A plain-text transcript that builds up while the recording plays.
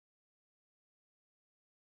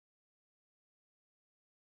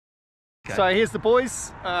Okay. So here's the boys,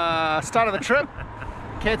 start of the trip.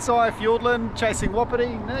 Catseye, Fiordland, chasing Wapiti.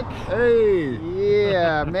 Nick. Hey!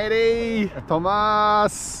 Yeah, Maddie,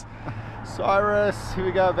 Thomas, Cyrus. Here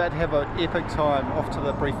we go, about to have an epic time. Off to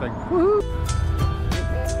the briefing. Woohoo!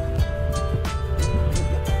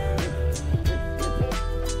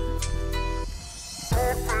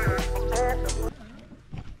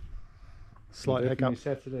 Slight hiccup.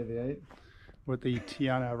 Saturday the 8th. We're at the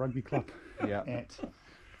Tiana Rugby Club. Yeah.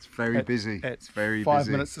 It's very busy. It's very 5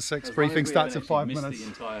 busy. minutes to 6. Briefing starts in 5 minutes. The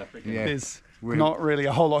entire Yeah. There's not really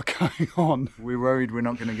a whole lot going on. We're worried we're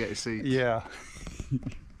not going to get a seat. Yeah. I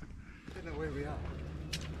don't know where we are.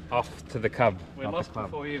 Off to the Cub. We're lost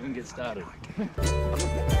before we even get started.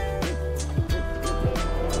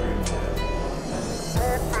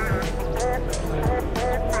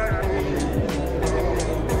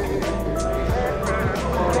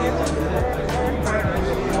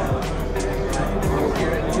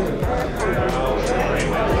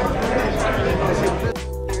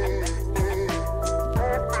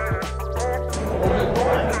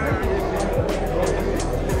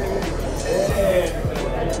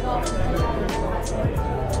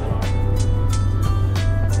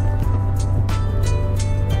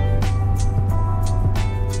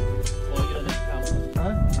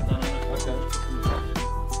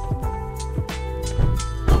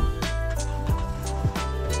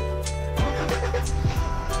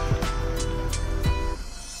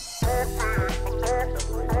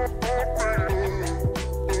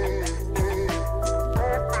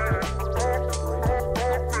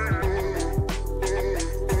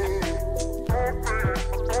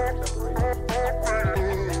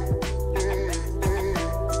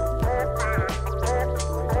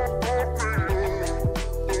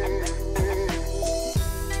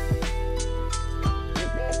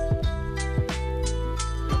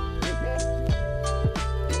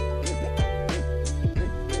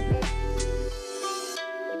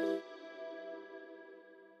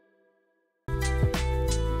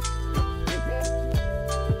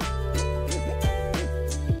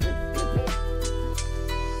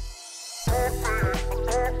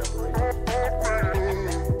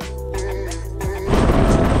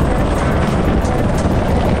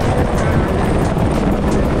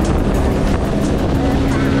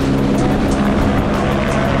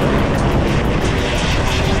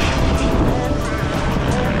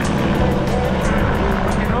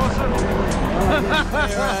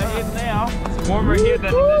 Warmer here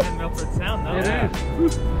than in Milford Sound,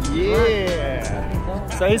 though. Yeah.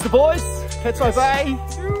 So here's the boys. Catseye Bay.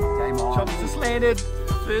 Choppers just landed.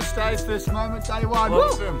 First day, first moment, day one.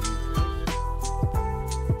 Awesome.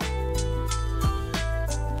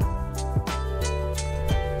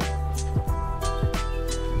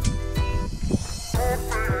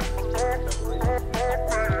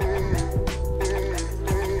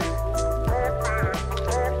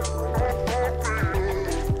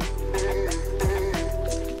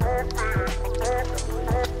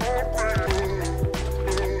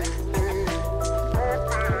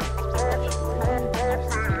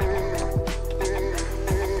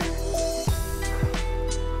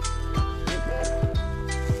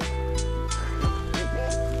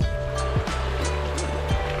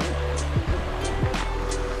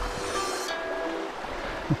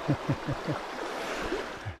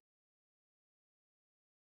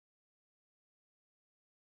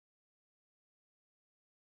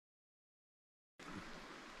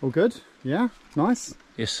 All good? Yeah? Nice?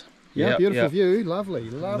 Yes. Yeah, Yep, beautiful yep. view. Lovely,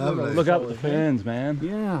 lovely. Look up at the ferns, man.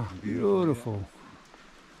 Yeah, beautiful.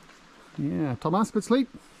 Yeah, Thomas, good sleep?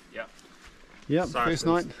 Yep. Yep, Cyrus first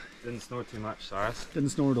night. Didn't snore too much, Cyrus. Didn't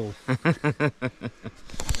snore at all.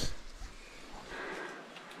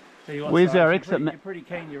 Tell you what, Where's Cyrus, our exit, Matt? You're pretty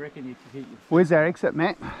keen, you reckon you can keep your... Where's our exit,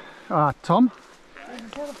 Matt? Tom?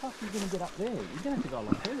 How the fuck are you going to get up there? You're going to have to go a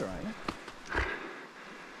lot further, aren't you?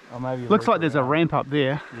 Or maybe Looks like there's a ramp up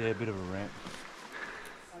there. Yeah, a bit of a ramp.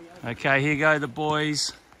 Okay, here go the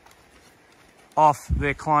boys. Off,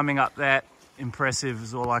 they're climbing up that. Impressive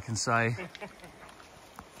is all I can say.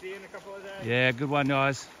 See you in a couple of days. Yeah, good one,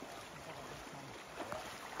 guys.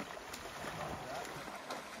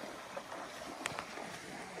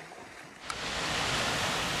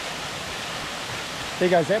 There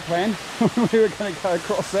goes that plan. We were going to go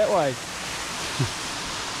across that way.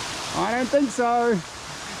 I don't think so.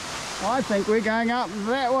 I think we're going up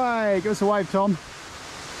that way. Give us a wave, Tom.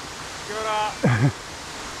 Good up.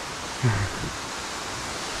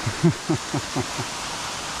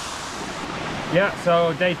 Yeah,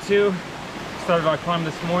 so day 2, started our climb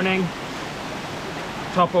this morning.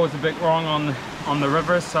 Topo was a bit wrong on the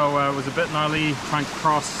river, so it was a bit gnarly trying to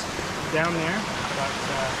cross down there. But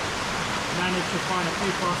Managed to find a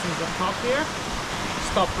few crossings up top here.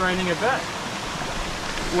 Stopped raining a bit.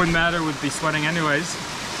 Wouldn't matter, would be sweating anyways.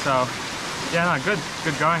 So yeah, no, good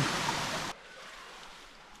going.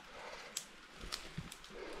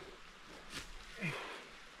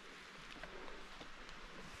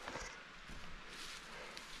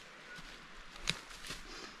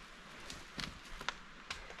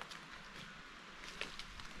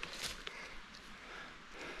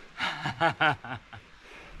 A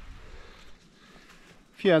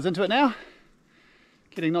few hours into it now,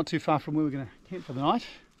 getting not too far from where we're going to camp for the night.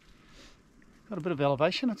 Got a bit of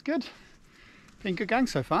elevation, it's good. Been good going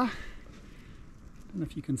so far. Don't know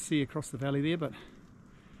if you can see across the valley there, but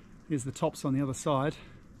there's the tops on the other side.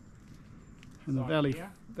 And the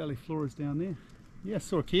valley floor is down there. Yeah,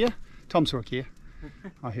 saw a Kia. Tom saw a Kia.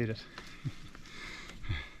 I heard it.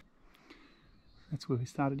 That's where we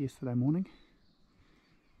started yesterday morning.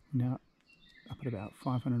 Now up at about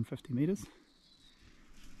 550 metres.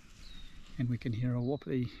 And we can hear a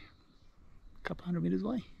Wapiti a couple hundred metres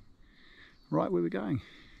away. Right where we're going.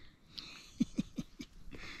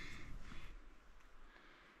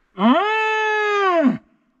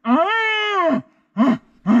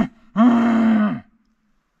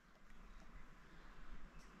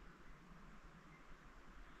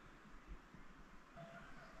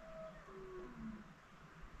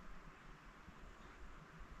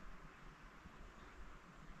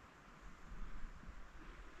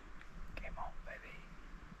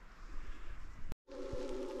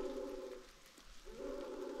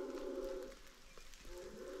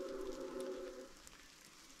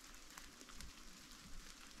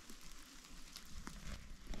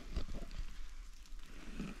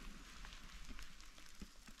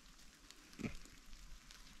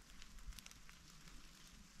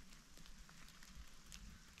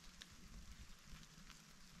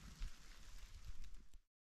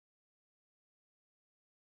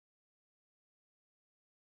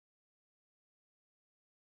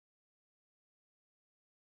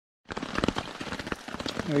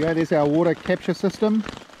 There we go, there's our water capture system.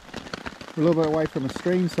 We're a little bit away from a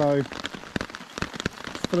stream, so it's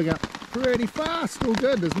filling up pretty fast. All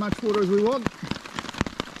good, as much water as we want.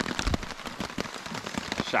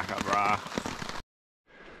 Shaka brah.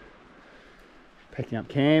 Packing up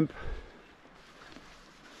camp.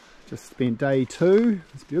 Just spent day 2.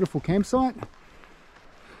 This beautiful campsite.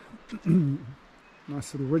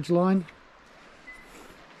 Nice little ridge line.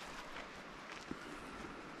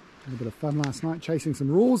 Had a bit of fun last night chasing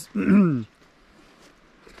some roars. Yeah,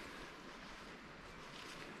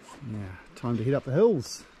 time to head up the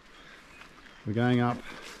hills. We're going up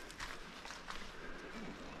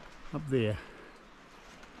there.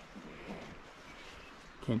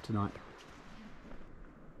 Camp tonight.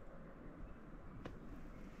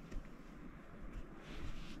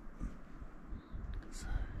 So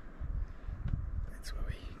that's where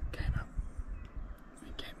we came up.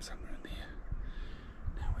 We camped somewhere in there.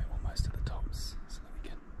 Now we're almost at the tops, so that we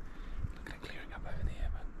can look at a clearing up over there,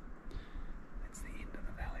 but that's the end of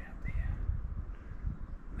the valley up there.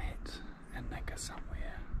 Matt and Nick are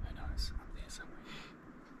somewhere, who knows, up there somewhere.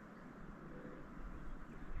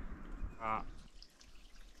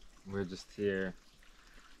 We're just here,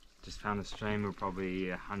 just found a stream. We're probably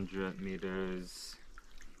 100 meters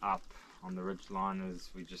up on the ridge line as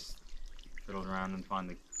we just fiddled around and find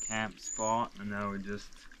the camp spot, and now we're just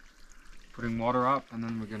putting water up, and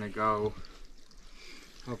then we're gonna go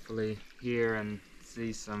hopefully here and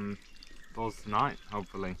see some bulls tonight,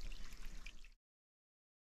 hopefully.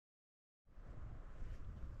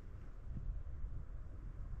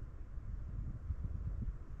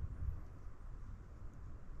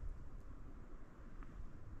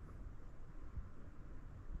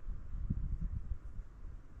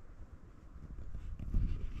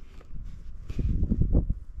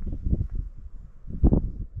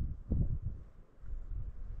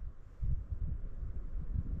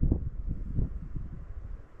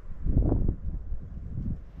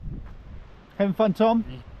 Having fun, Tom?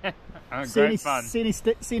 Great fun. See any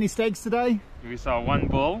stags today? We saw one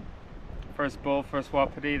bull, first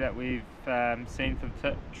Wapiti that we've seen for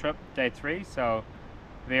the trip, day 3, so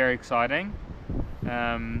very exciting.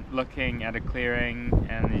 Looking at a clearing,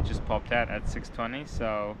 and he just popped out at 6:20,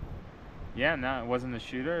 so yeah, no, it wasn't a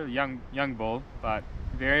shooter, young bull, but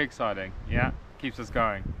very exciting. Yeah, keeps us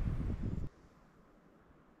going.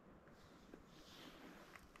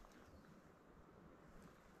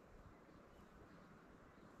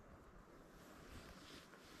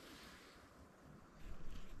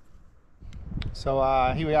 So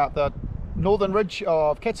here we are at the northern ridge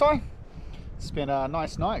of Catseye. Spent a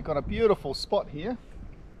nice night, got a beautiful spot here.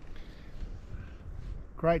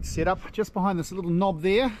 Great setup, just behind this little knob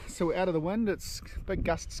there, so we're out of the wind. It's big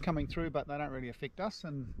gusts coming through, but they don't really affect us.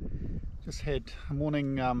 And just had a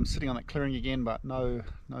morning sitting on that clearing again, but no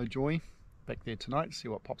joy. Back there tonight, see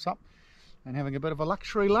what pops up, and having a bit of a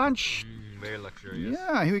luxury lunch. Very luxurious.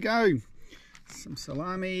 Yeah, here we go. Some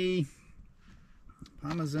salami,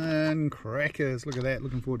 parmesan, crackers. Look at that.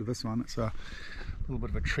 Looking forward to this one. It's a little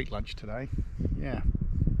bit of a treat lunch today. Yeah.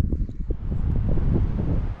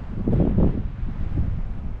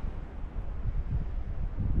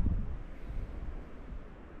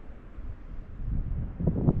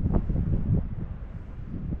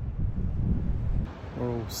 We're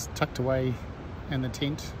all tucked away in the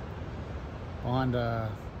tent behind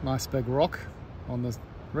a nice big rock on the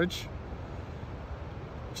ridge,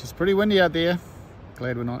 which is pretty windy out there.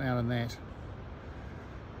 Glad we're not out in that.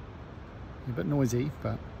 A bit noisy,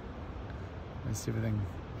 but at least everything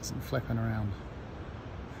isn't flapping around.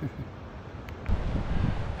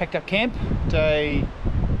 Packed up camp, day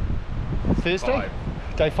Thursday,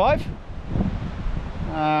 day 5.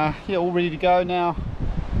 Yeah, all ready to go now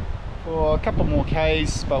for a couple more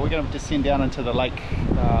Ks, but we're going to descend down into the lake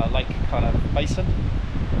kind of basin.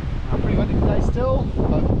 Pretty windy today still,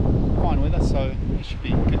 but fine weather, so it should be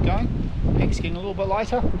good going. Peak's getting a little bit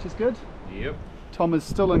lighter, which is good. Yep. Tom is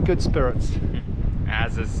still in good spirits.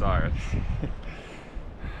 As is Cyrus.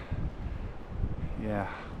 Yeah,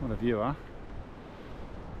 what a view, huh?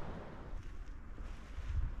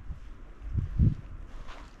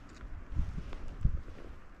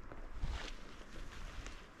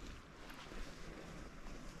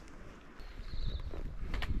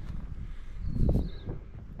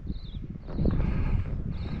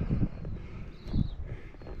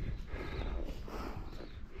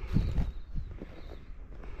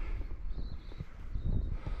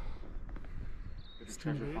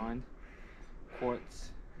 Treasure find. Quartz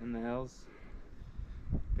in the hills.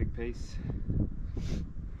 Big piece.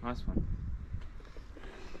 Nice one.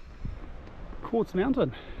 Quartz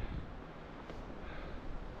Mountain.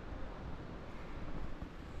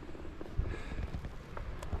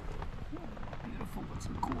 Beautiful bits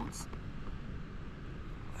of quartz.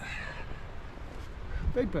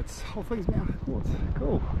 Big bits, whole thing's made of quartz.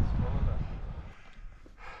 Cool.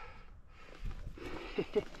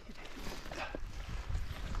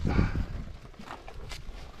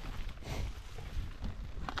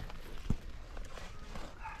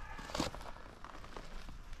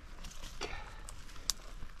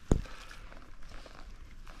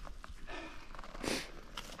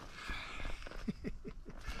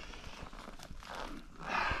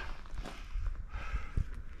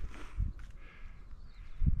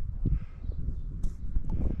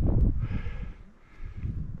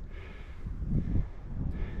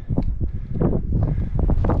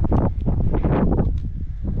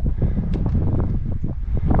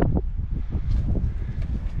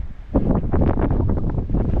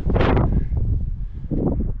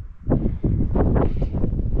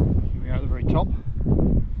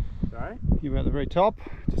 Here we're at the very top,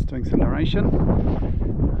 just doing some narration.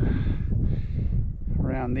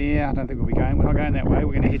 Around there, I don't think we'll be going, we're not going that way,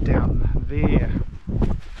 we're going to head down there.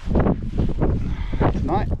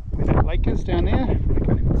 Tonight, where that lake is down there, you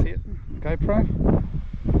can't even see it on the GoPro.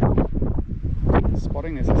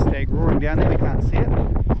 Spotting, there's a stag roaring down there, we can't see it.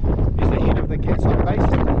 There's the head of the Catseye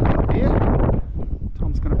basin up there.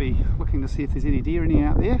 Tom's going to be looking to see if there's any deer in here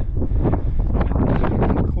out there. And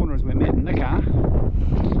in the corner is where Matt and Nick are.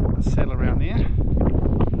 Saddle around there.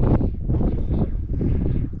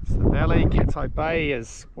 It's the valley. Catseye Bay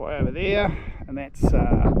is way over there, and that's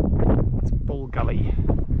Bull Gully,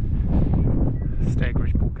 Stag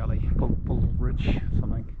Ridge, Bull Gully, Bull Ridge,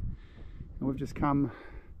 something. And we've just come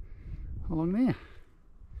along there.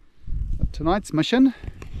 But tonight's mission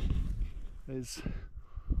is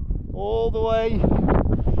all the way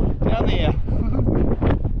down there.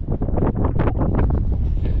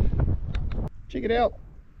 Check it out.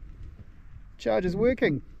 Charge is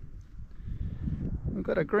working. We've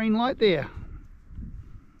got a green light there.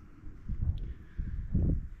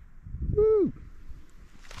 Woo!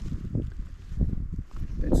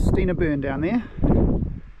 That's Stina Burn down there.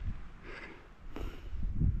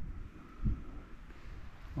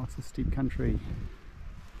 Lots of steep country.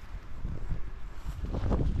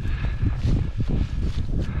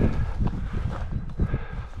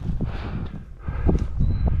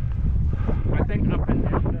 I think up and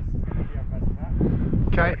down this is going to be our best path.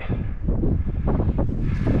 Okay.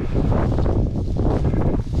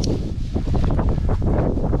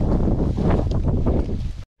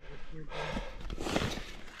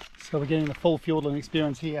 So we're getting the full Fiordland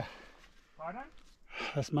experience here. Pardon?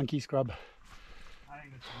 This monkey scrub. I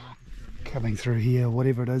think it's a monkey scrub. coming through here,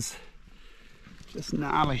 whatever it is. Just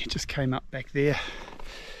gnarly, it just came up back there.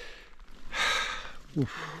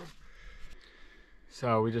 Oof.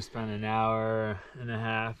 So we just spent an hour and a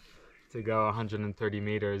half to go 130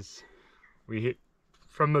 meters. We hit,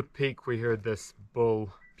 from the peak we heard this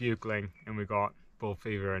bull bugling and we got bull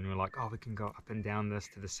fever, and we're like, oh, we can go up and down this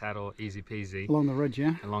to the saddle, easy peasy. Along the ridge,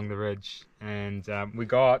 yeah? Along the ridge. And we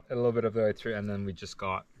got a little bit of the way through, and then we just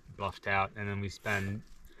got bluffed out, and then we spend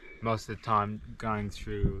most of the time going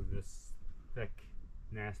through this thick,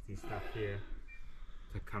 nasty stuff here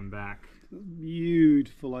to come back.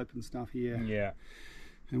 Beautiful open stuff here. Yeah.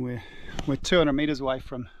 And we're 200 meters away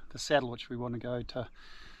from the saddle, which we want to go to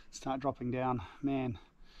start dropping down. Man,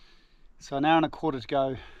 so an hour and a quarter to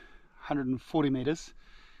go 140 meters.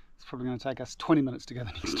 It's probably going to take us 20 minutes to go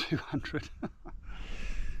the next 200.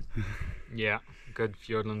 Yeah, good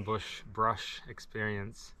Fiordland bush brush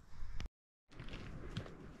experience.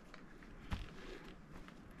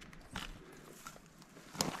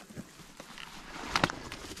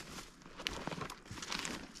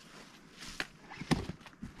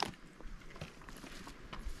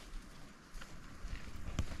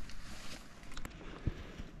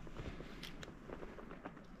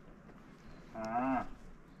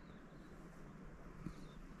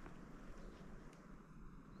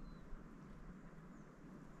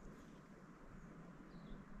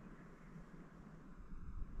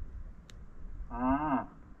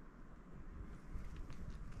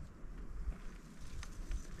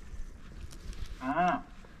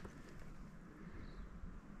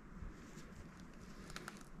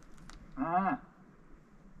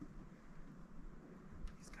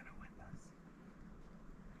 He's gonna win this.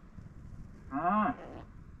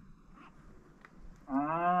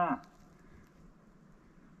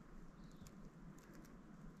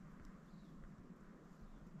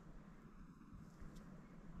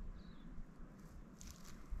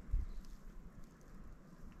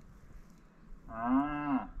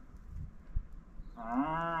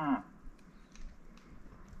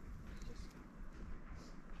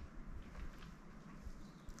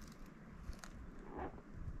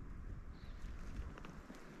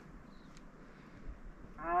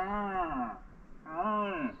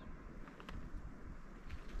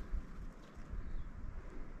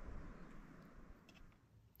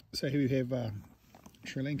 So here we have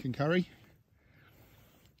Sri Lankan curry,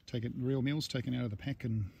 real meals taken out of the pack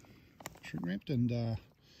and shrink wrapped, and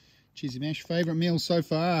cheesy mash. Favourite meal so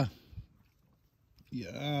far?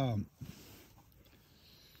 Yeah.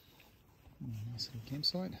 Nice little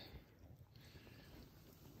campsite.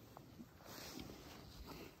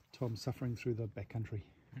 Tom suffering through the backcountry.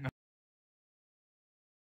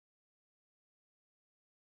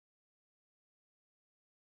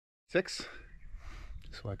 Six.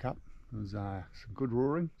 Just woke up. There was some good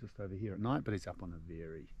roaring just over here at night, but he's up on a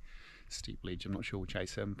very steep ledge. I'm not sure we'll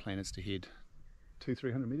chase him. Plan is to head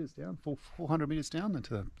 200-300 metres down, 400 metres down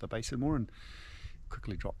into the base of the moor and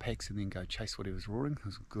quickly drop packs and then go chase whatever's roaring. There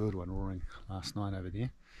was a good one roaring last night over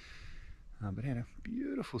there. But had a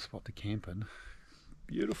beautiful spot to camp in.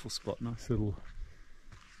 Beautiful spot, nice little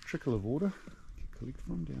trickle of water you can collect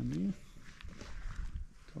from down there.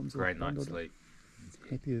 Tom's Great night's sleep. As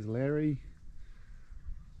happy as Larry.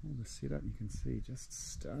 All the setup you can see, just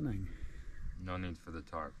stunning. No need for the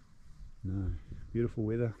tarp. No, beautiful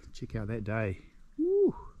weather. Check out that day.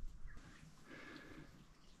 Woo!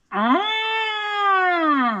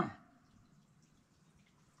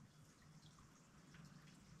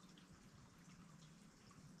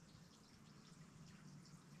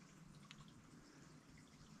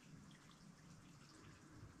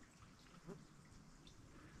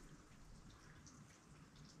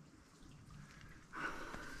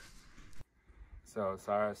 So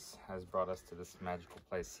Cyrus has brought us to this magical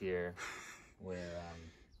place here where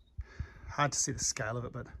Hard to see the scale of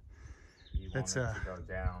it, but it's a to go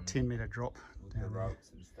down 10-meter drop with down the there. ropes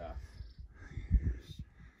and stuff.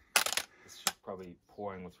 It's probably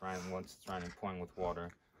pouring with rain, once it's raining, pouring with water.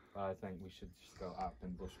 But I think we should just go up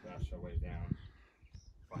and bush bash our way down.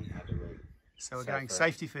 Find another route. So we're going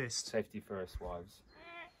safety first. Safety first, wives.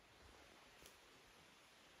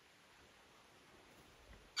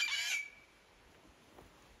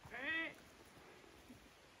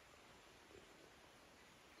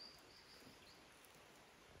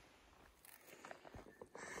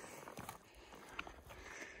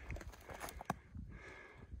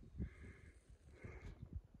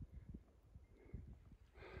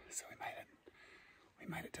 So we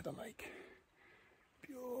made it to the lake.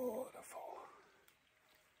 Beautiful.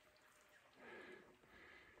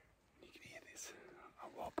 You can hear this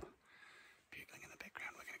a wop bugling in the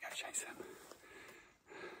background. We're going to go chase him.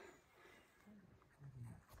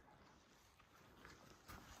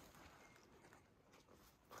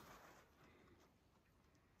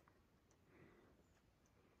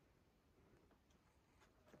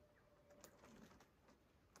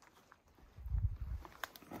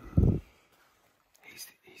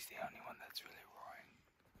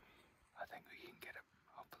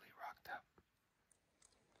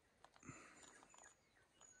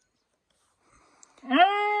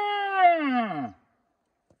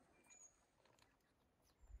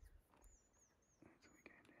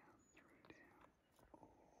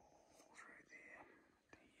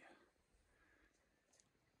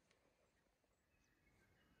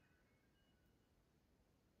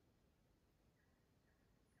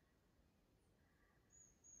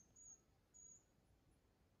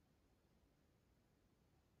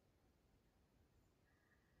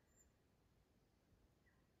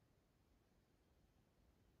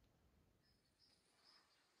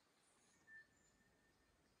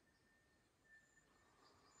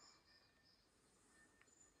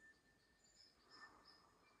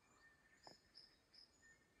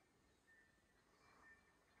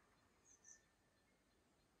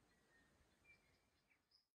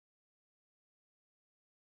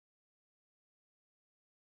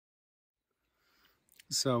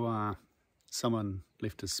 So someone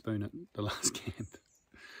left his spoon at the last camp.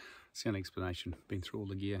 It's the only explanation. Been through all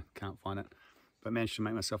the gear, can't find it. But managed to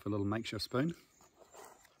make myself a little makeshift spoon.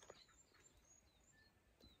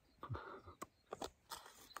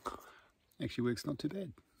 Actually works not too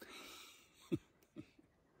bad.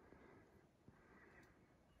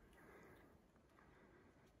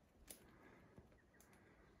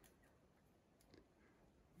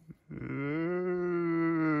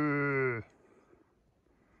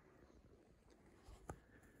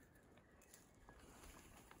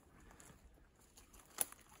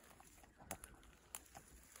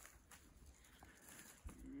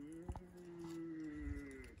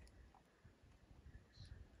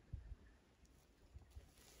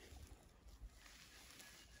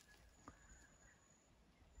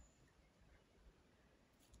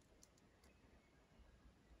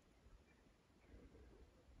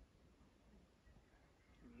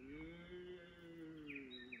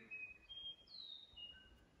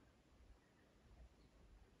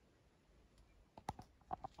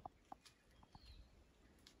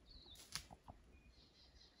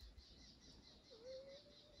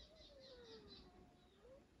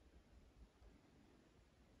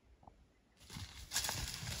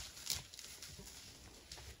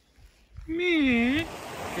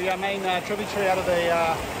 The main tributary out of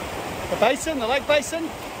the basin, the lake basin.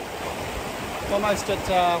 Almost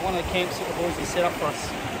at one of the camps that the boys have set up for us.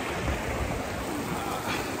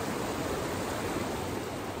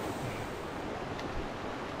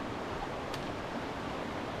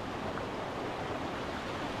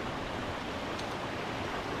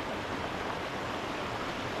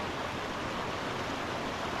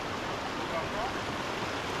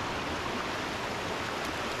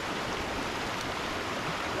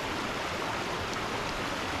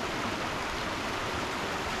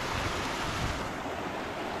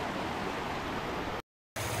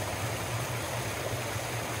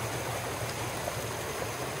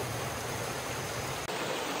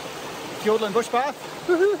 Fiordland bush bath.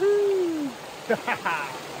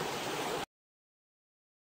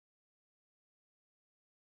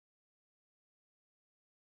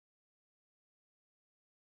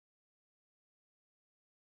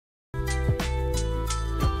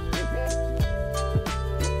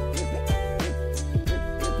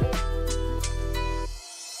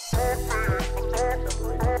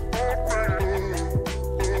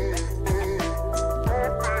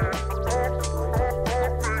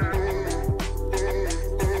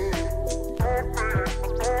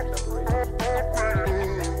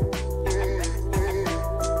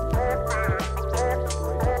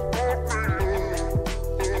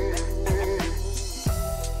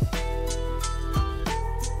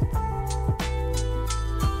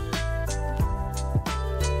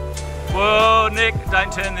 Whoa, Nick,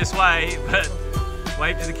 don't turn this way, but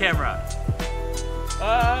wave to the camera.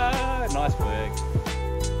 Ah, nice work.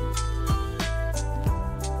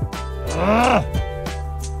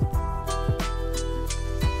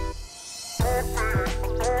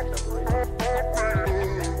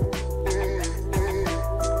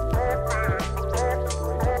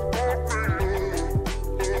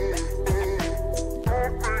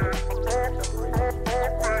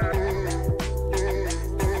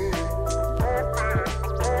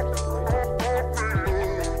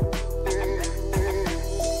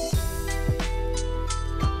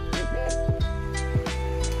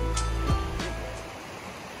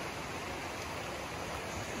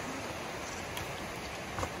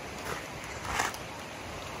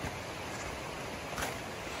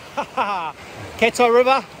 Catseye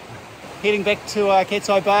River, heading back to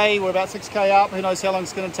Catseye Bay. We're about 6k up. Who knows how long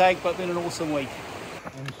it's going to take, but been an awesome week.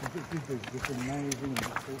 And she's got this amazing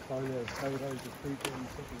portfolio of photos of people and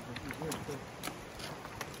stuff.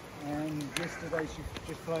 And yesterday she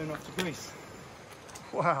just flown off to Greece.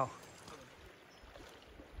 Wow.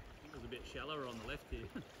 It was a bit shallower on the left here.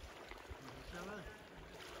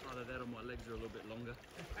 Either that or my legs are a little bit longer.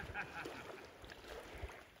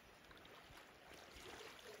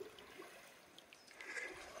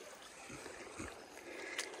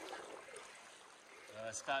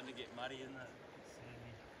 It's starting to get muddy, isn't it?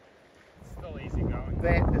 Still easy going.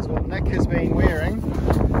 That is what Nick has been wearing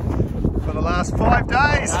for the last 5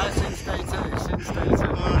 days. Since day two.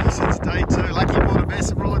 Since day 2. Lucky you bought a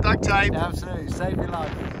massive roll of duct tape. Absolutely, save your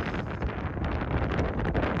life.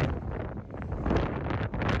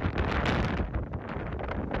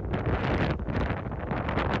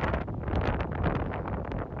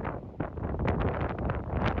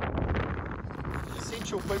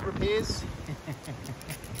 Essential boot repairs.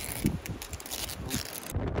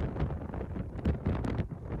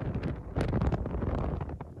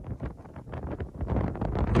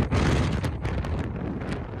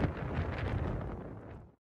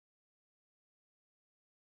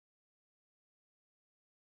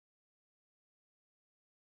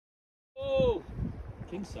 Oh,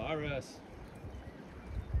 King Cyrus.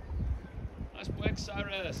 Nice work,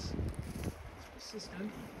 Cyrus. It's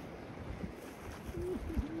persistent.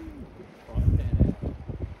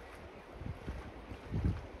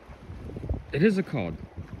 It is a cod.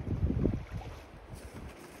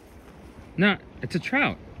 No, it's a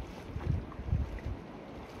trout.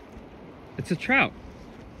 It's a trout.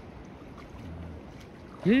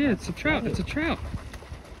 Yeah, it's a trout. It's a trout.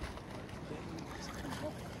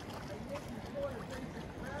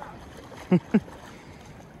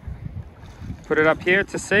 Put it up here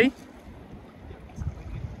to see.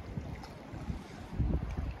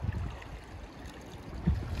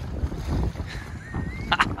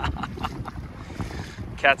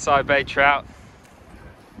 Catseye Bay trout.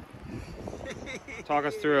 Talk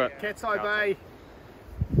us through it. Catseye Bay,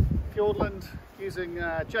 Fiordland, using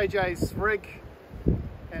JJ's rig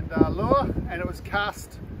and lure, and it was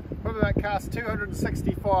cast, what about cast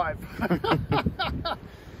 265?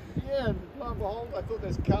 Yeah, and lo and behold, I thought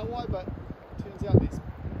there's Catseye, but turns out there's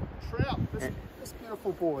trout, this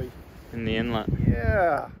beautiful boy. In the inlet.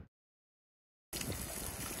 Yeah.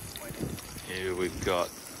 Here we've got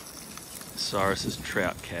Cyrus's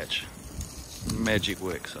trout catch. Magic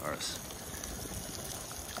work, Cyrus.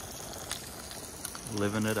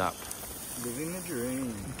 Living it up. Living the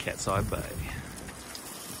dream. Catseye Bay.